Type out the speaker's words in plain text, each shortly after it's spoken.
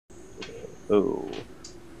Oh.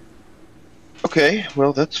 Okay,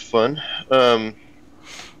 well, that's fun.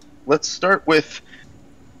 Let's start with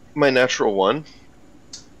my natural one.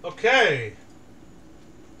 Okay.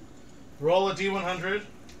 Roll a D100.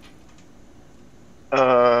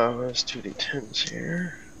 There's 2d10s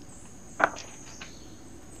here.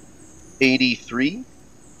 83.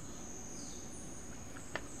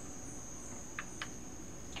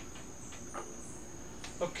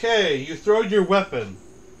 Okay, you throw your weapon.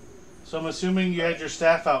 So I'm assuming you had your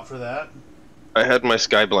staff out for that. I had my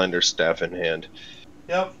Skyblinder staff in hand.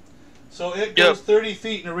 Yep. So it goes 30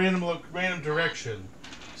 feet in a random direction.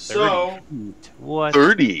 So... What?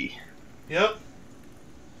 30? Yep.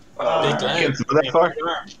 Can't throw that far.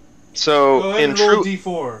 So, Go ahead and roll a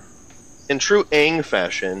D4. in true Aang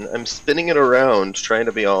fashion, I'm spinning it around, trying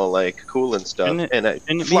to be all, like, cool and stuff, and it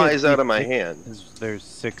flies out of my hand. There's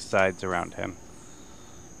 6 sides around him.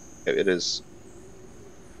 It is...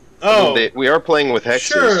 Oh! I mean, we are playing with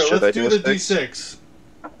hexes. Sure, Should let's I do the D6.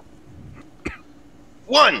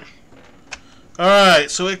 1! Alright,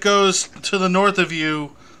 so it goes to the north of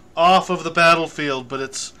you, off of the battlefield, but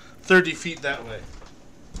it's 30 feet that way.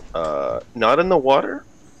 Not in the water?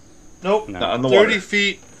 Nope. No. Not in the 30 water.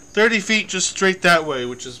 feet. 30 feet just straight that way,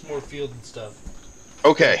 which is more field and stuff.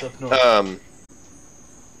 Okay. Up north.